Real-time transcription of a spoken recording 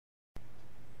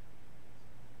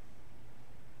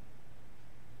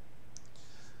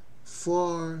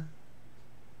for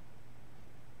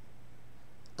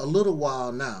a little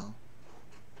while now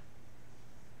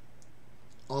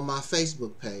on my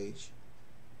Facebook page.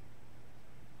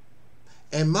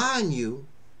 And mind you,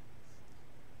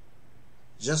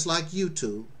 just like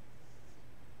YouTube,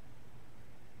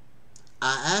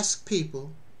 I ask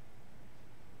people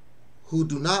who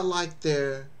do not like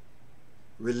their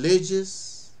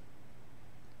religious,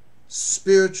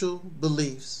 spiritual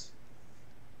beliefs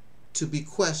to be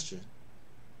questioned.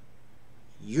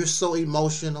 You're so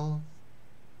emotional.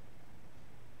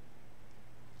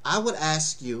 I would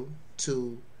ask you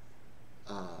to,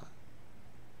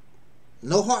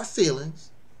 no hard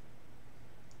feelings,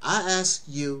 I ask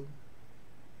you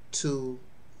to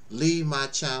leave my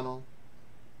channel.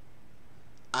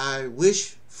 I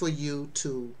wish for you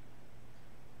to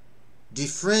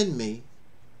defriend me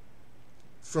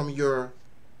from your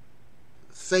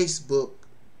Facebook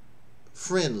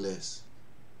friend list.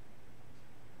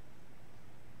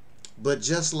 But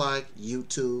just like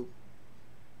YouTube,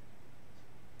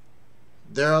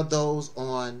 there are those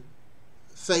on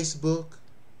Facebook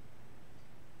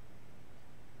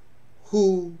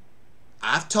who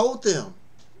I've told them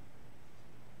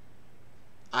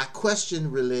I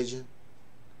question religion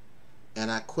and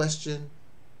I question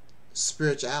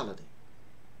spirituality.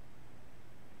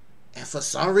 And for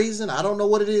some reason, I don't know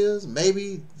what it is,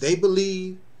 maybe they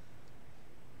believe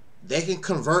they can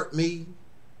convert me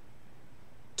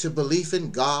to belief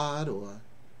in God or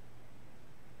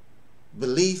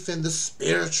belief in the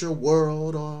spiritual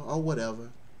world or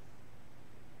whatever.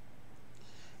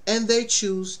 And they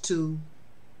choose to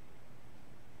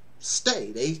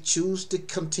stay. They choose to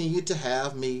continue to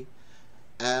have me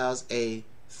as a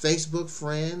Facebook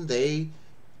friend. They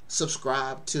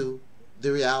subscribe to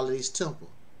the Realities Temple,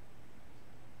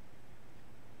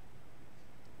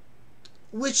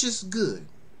 which is good.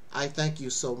 I thank you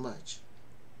so much.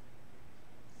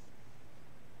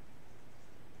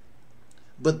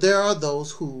 But there are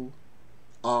those who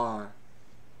are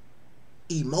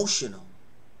emotional.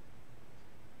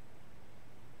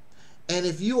 And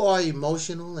if you are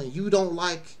emotional and you don't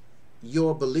like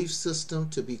your belief system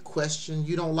to be questioned,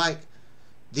 you don't like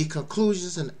the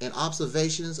conclusions and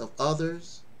observations of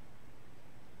others,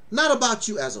 not about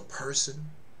you as a person,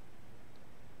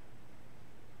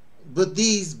 but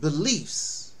these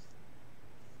beliefs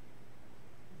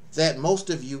that most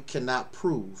of you cannot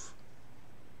prove.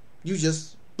 You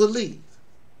just believe.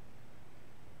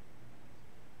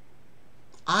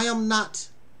 I am not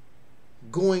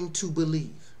going to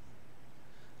believe.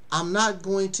 I'm not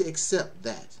going to accept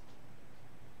that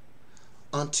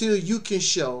until you can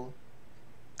show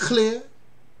clear,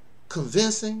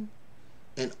 convincing,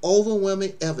 and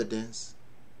overwhelming evidence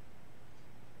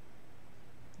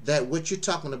that what you're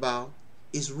talking about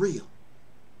is real.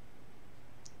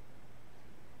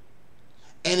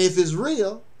 And if it's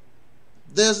real,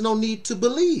 there's no need to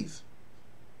believe.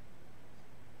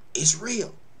 It's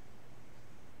real.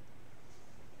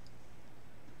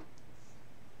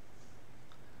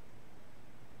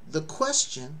 The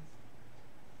question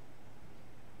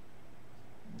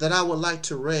that I would like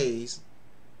to raise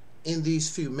in these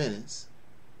few minutes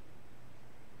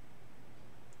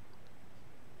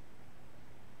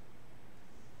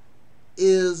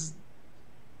is,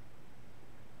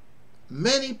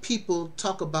 many people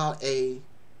talk about a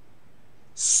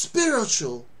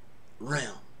spiritual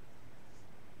realm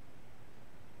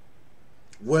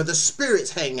where the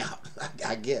spirits hang out,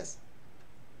 I guess.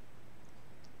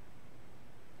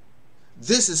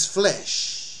 This is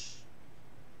flesh.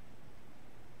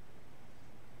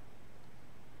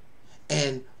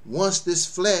 And once this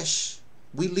flesh,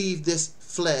 we leave this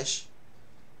flesh,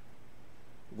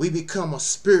 we become a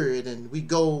spirit and we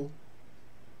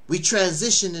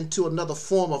transition into another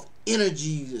form of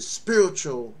energy, the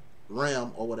spiritual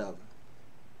realm or whatever.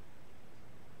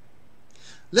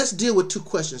 Let's deal with two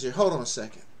questions here. Hold on a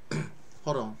second.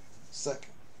 Hold on a second.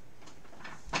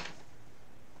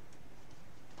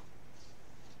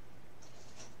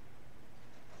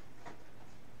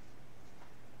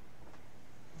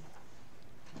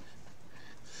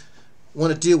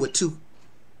 Want to deal with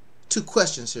two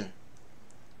questions here.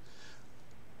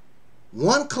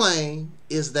 One claim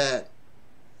is that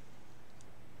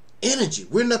energy,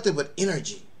 we're nothing but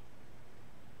energy,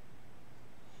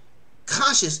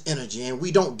 conscious energy, and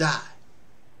we don't die.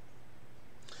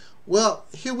 Well,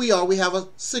 here we are. We have a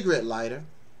cigarette lighter.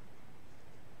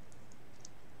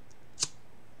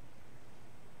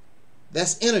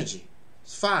 That's energy.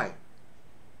 It's fire.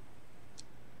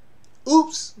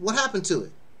 Oops, what happened to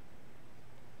it?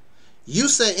 You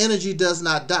say energy does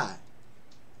not die.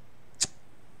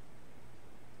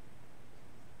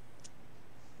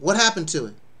 What happened to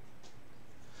it?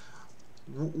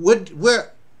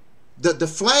 Where the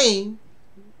flame,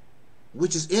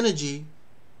 which is energy,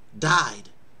 died.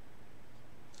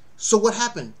 So what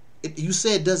happened? You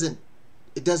said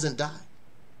it doesn't die.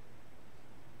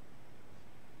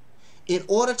 In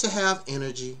order to have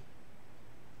energy,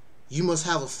 you must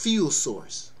have a fuel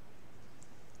source.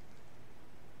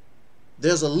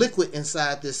 There's a liquid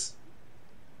inside this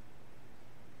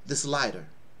lighter.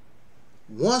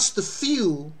 Once the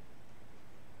fuel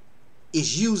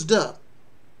is used up,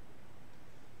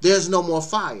 there's no more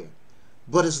fire.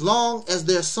 But as long as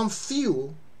there's some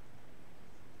fuel,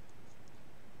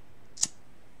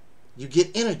 you get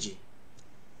energy.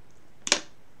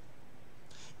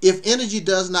 If energy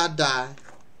does not die,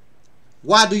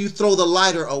 why do you throw the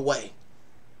lighter away?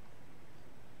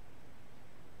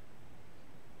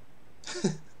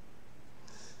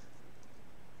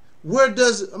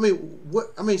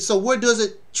 So where does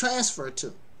it transfer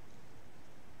to?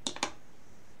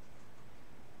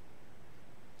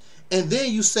 And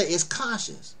then you say it's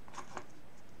conscious.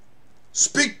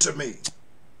 Speak to me.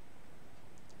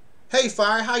 Hey,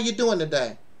 fire, how you doing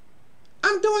today?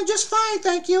 I'm doing just fine,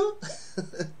 thank you.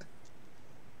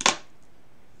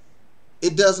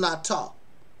 It does not talk.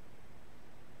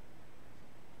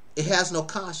 It has no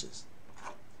conscience.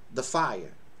 The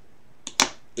fire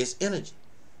is energy.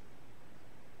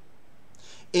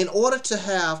 In order to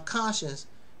have conscience,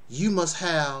 you must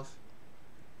have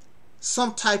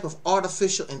some type of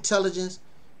artificial intelligence.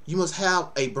 You must have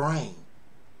a brain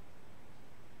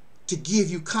to give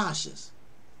you conscience.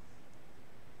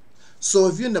 So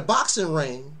if you're in the boxing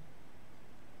ring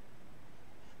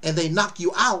and they knock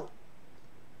you out,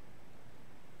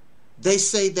 they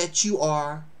say that you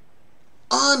are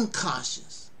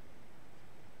unconscious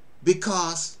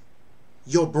because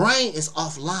your brain is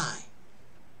offline.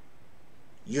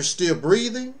 You're still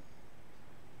breathing.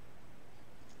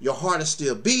 Your heart is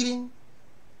still beating.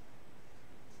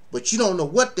 But you don't know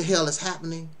what the hell is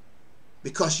happening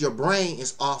because your brain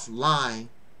is offline.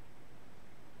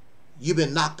 You've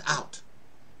been knocked out.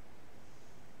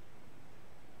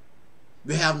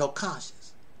 You have no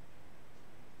conscience.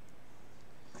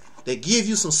 They give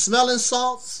you some smelling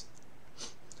salts.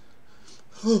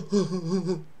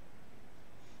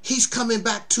 He's coming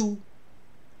back to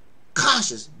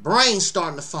conscious. Brain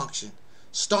starting to function.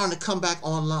 Starting to come back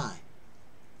online.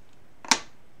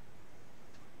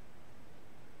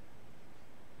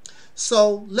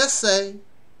 So let's say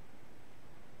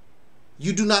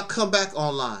you do not come back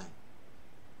online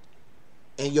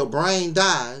and your brain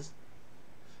dies,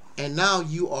 and now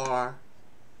you are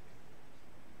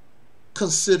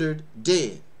considered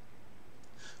dead.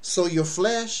 So your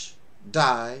flesh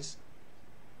dies,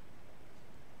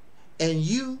 and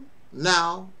you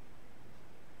now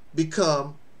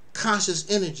become conscious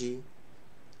energy,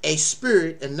 a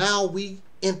spirit, and now we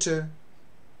enter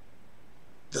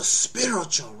the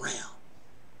spiritual realm.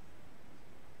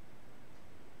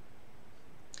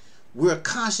 We're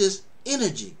conscious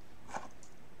energy.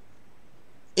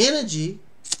 Energy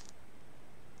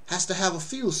has to have a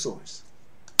fuel source.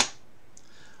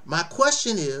 My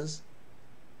question is,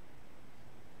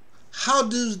 how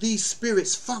do these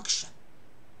spirits function?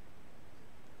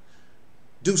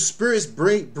 Do spirits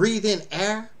breathe in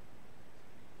air?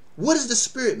 What is the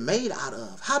spirit made out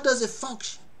of? How does it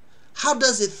function? How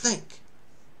does it think?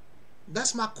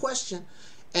 That's my question.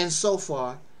 And so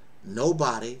far,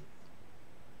 nobody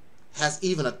has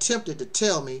even attempted to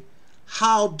tell me,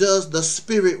 how does the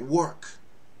spirit work?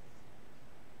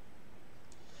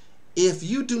 If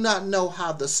you do not know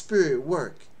how the spirit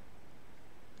works,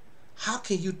 how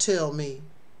can you tell me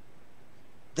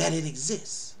that it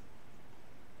exists?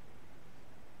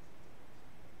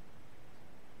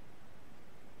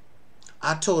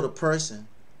 I told a person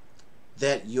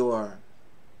that your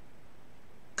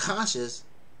conscious,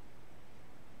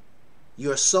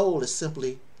 your soul is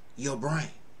simply your brain.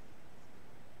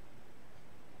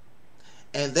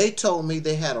 And they told me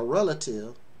they had a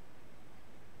relative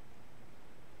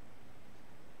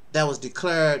that was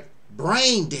declared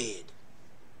brain dead,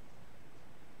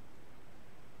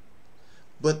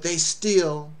 but they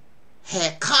still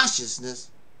had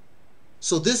consciousness.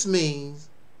 So this means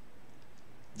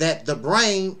that the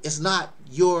brain is not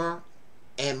your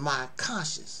and my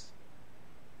conscious.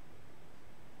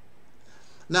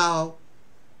 Now,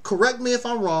 correct me if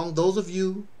I'm wrong, those of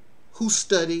you who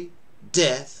study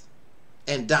death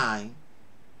and dying,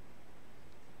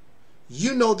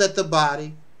 you know that the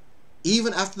body,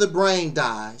 even after the brain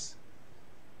dies,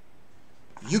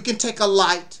 you can take a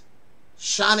light,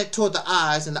 shine it toward the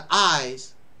eyes, and the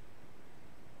eyes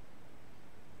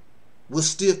will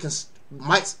still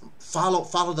might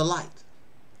follow the light.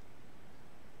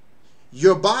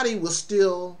 your body will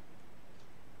still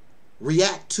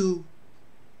react to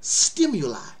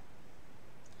stimuli.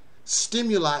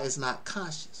 Stimuli is not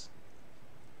conscious.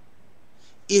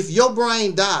 If your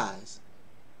brain dies,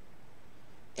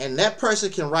 and that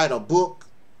person can write a book,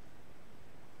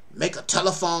 make a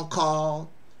telephone call,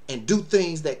 and do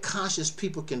things that conscious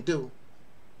people can do,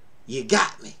 you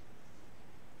got me.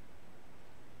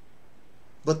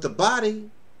 But the body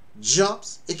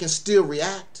jumps, it can still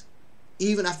react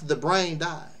even after the brain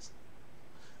dies.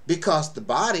 Because the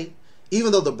body,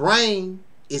 even though the brain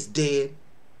is dead,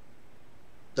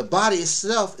 the body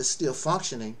itself is still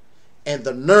functioning, and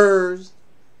the nerves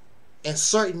and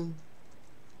certain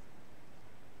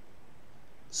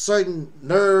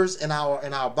nerves in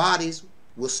our bodies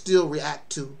will still react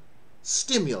to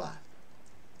stimuli.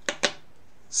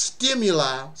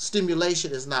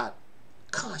 Stimulation is not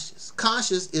conscious.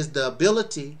 Conscious is the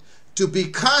ability to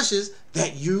be conscious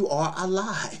that you are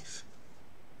alive.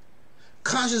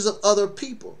 Conscious of other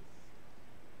people.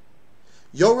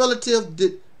 Your relative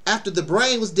did, after the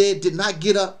brain was dead, did not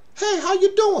get up. Hey, how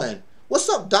you doing? What's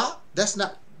up, doc?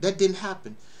 That didn't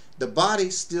happen. The body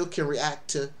still can react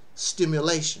to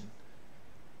stimulation,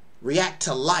 react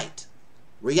to light,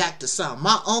 react to sound.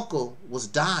 My uncle was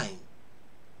dying,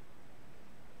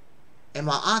 and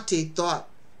my auntie thought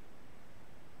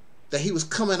that he was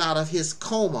coming out of his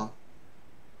coma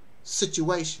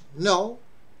situation. No,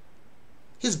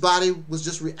 his body was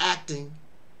just reacting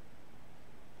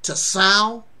to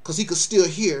sound, because he could still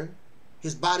hear.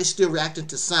 His body still reacting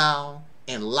to sound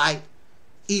and light,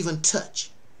 even touch.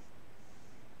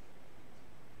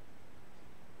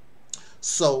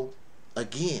 So,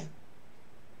 again,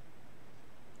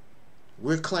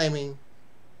 we're claiming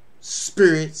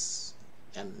spirits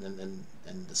and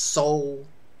the soul.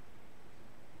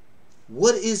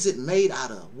 What is it made out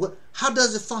of? How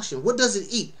does it function? What does it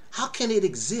eat? How can it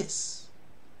exist?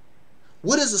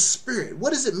 What is a spirit?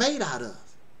 What is it made out of?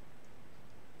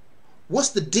 What's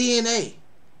the DNA?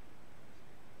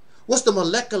 What's the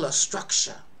molecular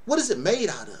structure? What is it made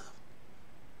out of?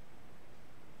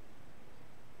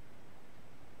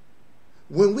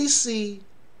 When we see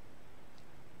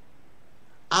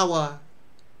our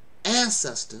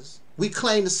ancestors, we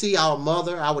claim to see our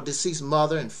mother, our deceased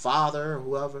mother and father, or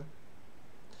whoever.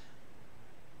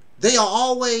 They are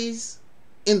always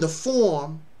in the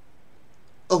form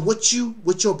of what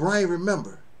your brain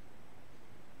remember.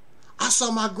 I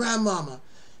saw my grandmama.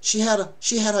 She had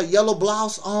a yellow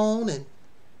blouse on, and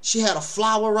she had a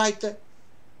flower right there.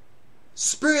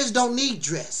 Spirits don't need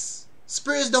dress.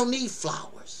 Spirits don't need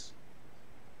flowers.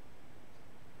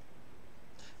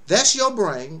 That's your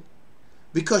brain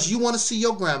because you want to see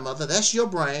your grandmother. That's your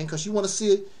brain because you want to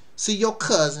see your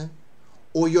cousin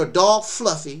or your dog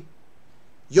Fluffy.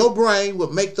 Your brain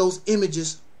will make those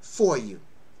images for you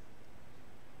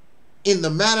in the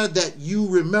manner that you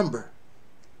remember.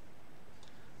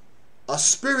 A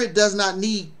spirit does not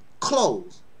need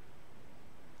clothes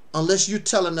unless you're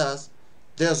telling us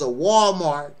there's a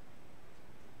Walmart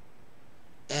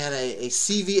and a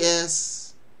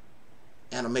CVS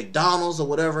and a McDonald's or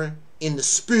whatever in the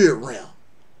spirit realm.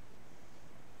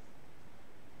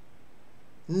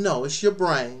 No, it's your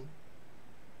brain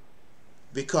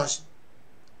because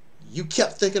you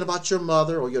kept thinking about your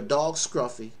mother or your dog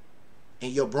Scruffy,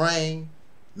 and your brain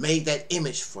made that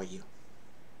image for you.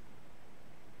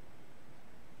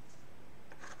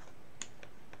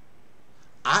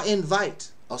 I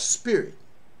invite a spirit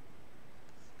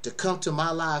to come to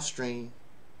my live stream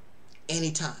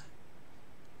anytime.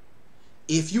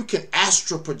 If you can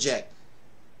astral project,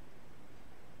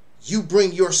 you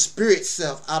bring your spirit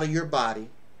self out of your body,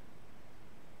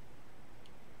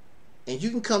 and you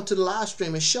can come to the live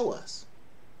stream and show us.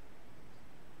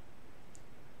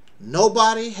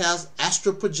 Nobody has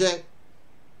astral project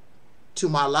to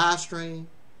my live stream.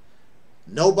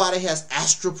 Nobody has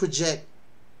astral project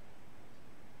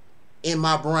in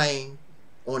my brain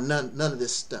or none of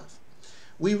this stuff.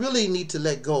 We really need to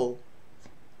let go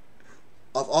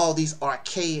of all these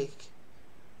archaic,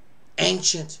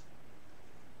 ancient,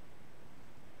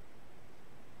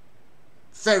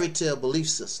 fairy tale belief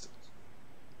systems.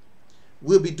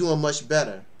 We'll be doing much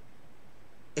better.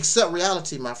 Accept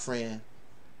reality, my friend.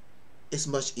 It's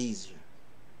much easier.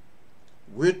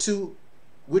 We're too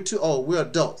old. We're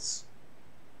adults.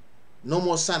 No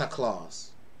more Santa Claus.